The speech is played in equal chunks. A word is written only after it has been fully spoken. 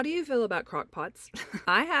How do you feel about crock pots?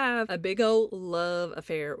 I have a big old love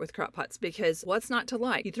affair with crock pots because what's not to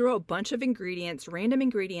like? You throw a bunch of ingredients, random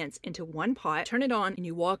ingredients, into one pot, turn it on, and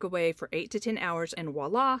you walk away for 8 to 10 hours, and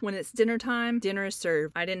voila, when it's dinner time, dinner is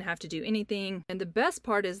served. I didn't have to do anything. And the best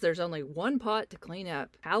part is there's only one pot to clean up.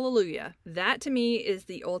 Hallelujah. That to me is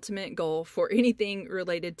the ultimate goal for anything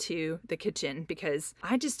related to the kitchen because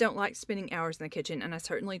I just don't like spending hours in the kitchen, and I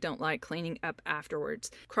certainly don't like cleaning up afterwards.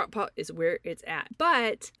 Crock pot is where it's at.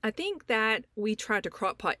 But I think that we try to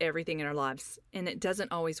crock pot everything in our lives, and it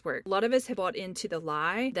doesn't always work. A lot of us have bought into the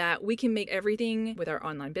lie that we can make everything with our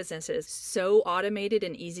online businesses so automated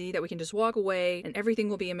and easy that we can just walk away and everything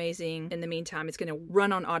will be amazing. In the meantime, it's going to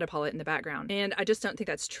run on autopilot in the background. And I just don't think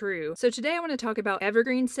that's true. So today I want to talk about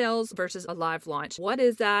evergreen sales versus a live launch. What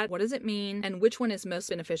is that? What does it mean? And which one is most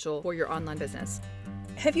beneficial for your online business?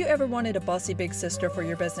 Have you ever wanted a bossy big sister for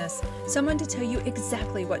your business? Someone to tell you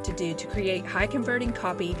exactly what to do to create high converting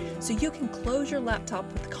copy so you can close your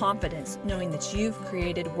laptop with confidence knowing that you've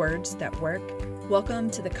created words that work?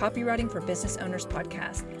 Welcome to the Copywriting for Business Owners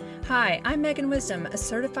podcast. Hi, I'm Megan Wisdom, a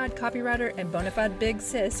certified copywriter and bona fide big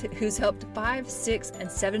sis who's helped 5, 6, and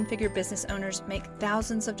 7-figure business owners make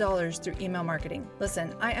thousands of dollars through email marketing.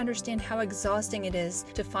 Listen, I understand how exhausting it is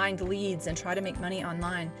to find leads and try to make money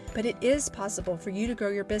online, but it is possible for you to grow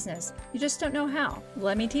your business. You just don't know how.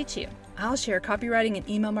 Let me teach you. I'll share copywriting and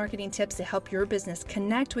email marketing tips to help your business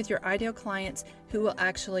connect with your ideal clients who will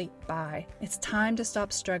actually buy. It's time to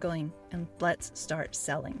stop struggling and let's start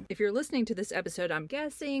selling. If you're listening to this episode, I'm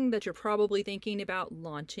guessing that you're probably thinking about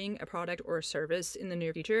launching a product or a service in the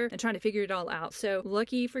near future and trying to figure it all out. So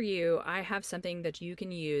lucky for you, I have something that you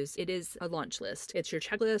can use. It is a launch list. It's your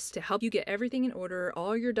checklist to help you get everything in order,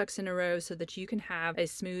 all your ducks in a row so that you can have a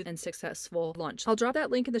smooth and successful launch. I'll drop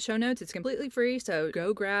that link in the show notes. It's completely free, so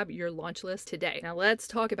go grab your launch list today. Now let's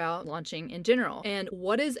talk about launching in general. And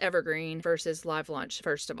what is evergreen versus live launch,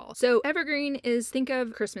 first of all? So evergreen is, think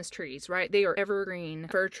of Christmas trees, right? They are evergreen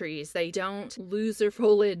fir trees. They don't lose their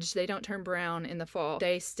foliage. They don't turn brown in the fall.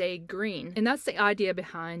 They stay green. And that's the idea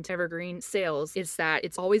behind evergreen sales, is that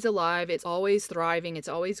it's always alive, it's always thriving, it's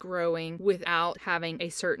always growing without having a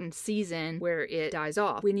certain season where it dies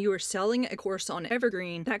off. When you are selling a course on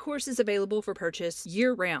evergreen, that course is available for purchase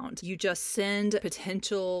year round. You just send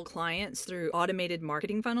potential clients through automated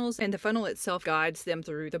marketing funnels, and the funnel itself guides them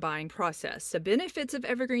through the buying process. The benefits of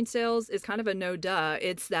evergreen sales is kind of a no-duh.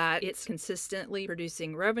 It's that it's consistently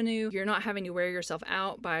producing revenue. You're not having to wear yourself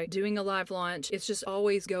out by doing a live launch. It's just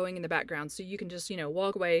always going in the background. So you can just,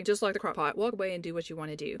 walk away, just like the crock pot, walk away and do what you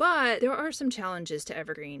want to do. But there are some challenges to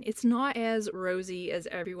evergreen. It's not as rosy as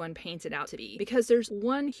everyone paints it out to be, because there's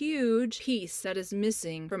one huge piece that is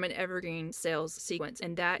missing from an evergreen sales sequence,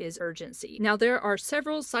 and that is urgency. Now, there are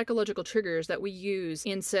several psychological triggers that we use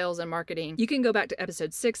in sales and marketing. You can go back to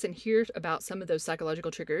episode 6 and hear about some of those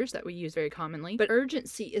psychological triggers that we use very commonly, but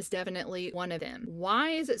urgency is definitely one of them. Why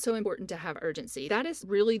is it so important to have urgency? That is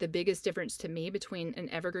really the biggest difference to me between an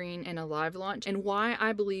evergreen and a live launch, and why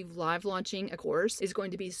I believe live launching a course is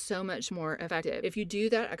going to be so much more effective. If you do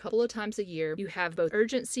that a couple of times a year, you have both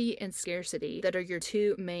urgency and scarcity that are your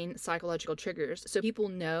two main psychological triggers. So people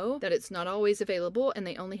know that it's not always available and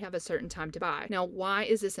they only have a certain time to buy. Now, why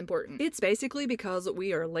is this important? It's basically because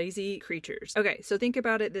we are lazy creatures. Okay, so think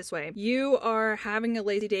about it this way. You are having a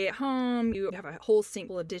lazy day at home, you have a whole sink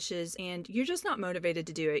full of dishes, and you're just not motivated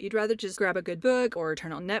to do it. You'd rather just grab a good book or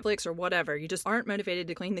turn on Netflix or whatever. You just aren't motivated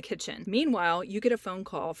to clean the kitchen. Meanwhile, you get a phone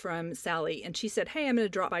call from Sally, and she said, hey, I'm going to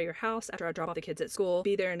drop by your house after I drop off the kids at school.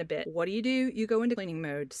 Be there in a bit. What do? You go into cleaning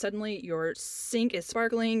mode. Suddenly, your sink is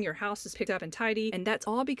sparkling, your house is picked up and tidy, and that's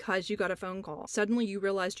all because you got a phone call. Suddenly, you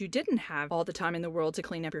realized you didn't have all the time in the world to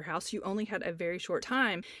clean up your house. You only had a very short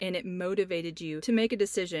time, and it motivated you to make a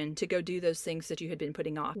decision to go do those things that you had been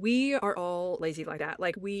putting off. We are all lazy like that.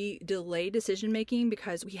 Like, we delay decision making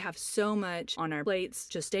because we have so much on our plates,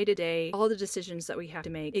 just day to day, all the decisions that we have to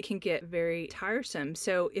make. It can get very tiresome.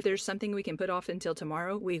 So if there's something we can put off until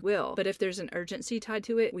tomorrow, we will. But if there's an urgency tied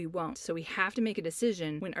to it, we won't. So we have to make a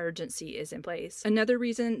decision when urgency is in place. Another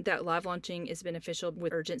reason that live launching is beneficial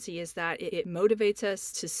with urgency is that it motivates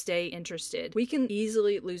us to stay interested. We can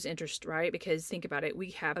easily lose interest, right? Because think about it,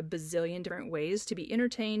 we have a bazillion different ways to be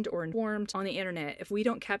entertained or informed on the internet. If we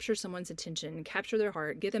don't capture someone's attention, capture their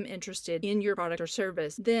heart, get them interested in your product or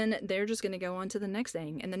service, then they're just going to go on to the next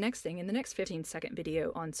thing and the next thing and the next 15-second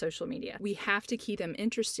video on social media. We have to keep them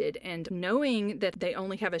interested, and knowing that they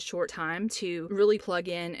only have a short time to really plug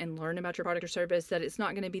in and learn about your product or service, that it's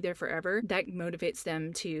not going to be there forever, that motivates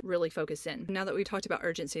them to really focus in. Now that we talked about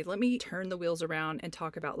urgency, let me turn the wheels around and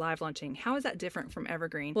talk about live launching. How is that different from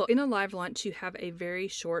evergreen? Evergreen? Well, in a live launch, you have a very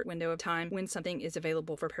short window of time when something is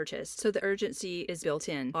available for purchase. So the urgency is built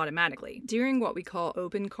in automatically. During what we call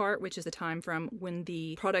open cart, which is the time from when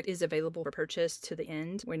the product is available for purchase to the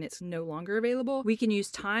end, when it's no longer available, we can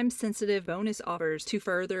use time-sensitive bonus offers to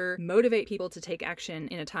further motivate people to take action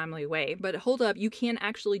in a timely way. But hold up, you can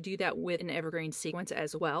actually do that with an Evergreen sequence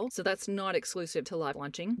as well. So that's not exclusive to live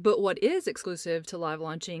launching. But what is exclusive to live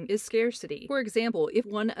launching is scarcity. For example, if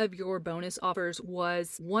one of your bonus offers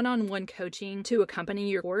was one-on-one coaching to accompany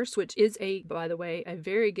your course, which is by the way, a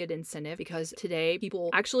very good incentive because today people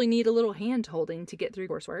actually need a little hand holding to get through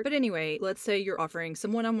coursework. But anyway, let's say you're offering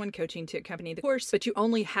some one-on-one coaching to accompany the course, but you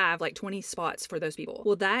only have like 20 spots for those people.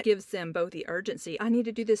 Well, that gives them both the urgency. I need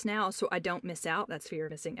to do this now so I don't miss out. That's fear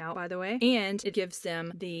of missing out, by the way. And it gives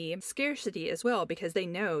them the scarcity as well because they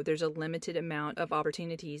know there's a limited amount of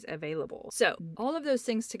opportunities available. So all of those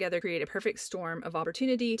things together create a perfect storm of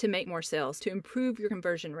opportunity to make more sales, to improve your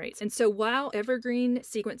conversion rates. And so while Evergreen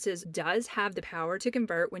sequences does have the power to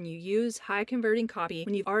convert when you use high converting copy,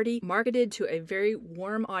 when you've already marketed to a very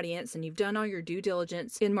warm audience and you've done all your due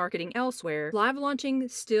diligence in marketing elsewhere, live launching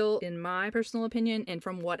still, in my personal opinion, and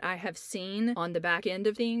from what I have seen on the back end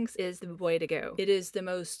of things, is the way to go. It is the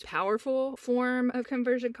most powerful form of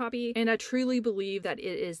conversion copy, and I truly believe that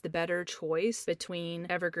it is the better choice between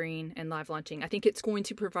Evergreen and live launching. I think it's going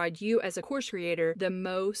to provide you as a course creator the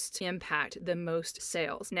most impact, the most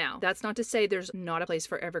sales. Now, that's not to say there's not a place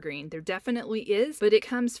for Evergreen. There definitely is, but it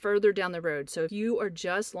comes further down the road. So if you are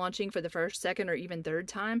just launching for the first, second, or even third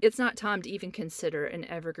time, it's not time to even consider an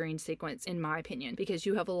Evergreen sequence, in my opinion, because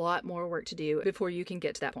you have a lot more work to do before you can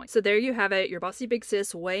get to that point. So there you have it, your bossy big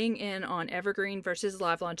sis weighing in on Evergreen versus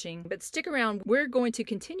live launching. But stick around, we're going to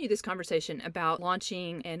continue this conversation about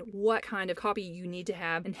launching and what kind of copy you need to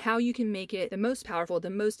have and how you can make it the most powerful, the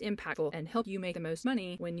most impactful, and help you make the most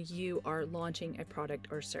money when you are launching a product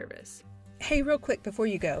or service. Hey, real quick before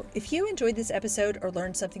you go, if you enjoyed this episode or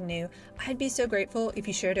learned something new, I'd be so grateful if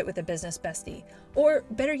you shared it with a business bestie. Or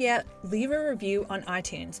better yet, leave a review on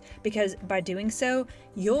iTunes, because by doing so,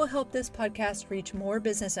 you'll help this podcast reach more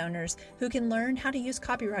business owners who can learn how to use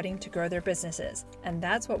copywriting to grow their businesses. And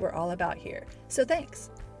that's what we're all about here. So thanks.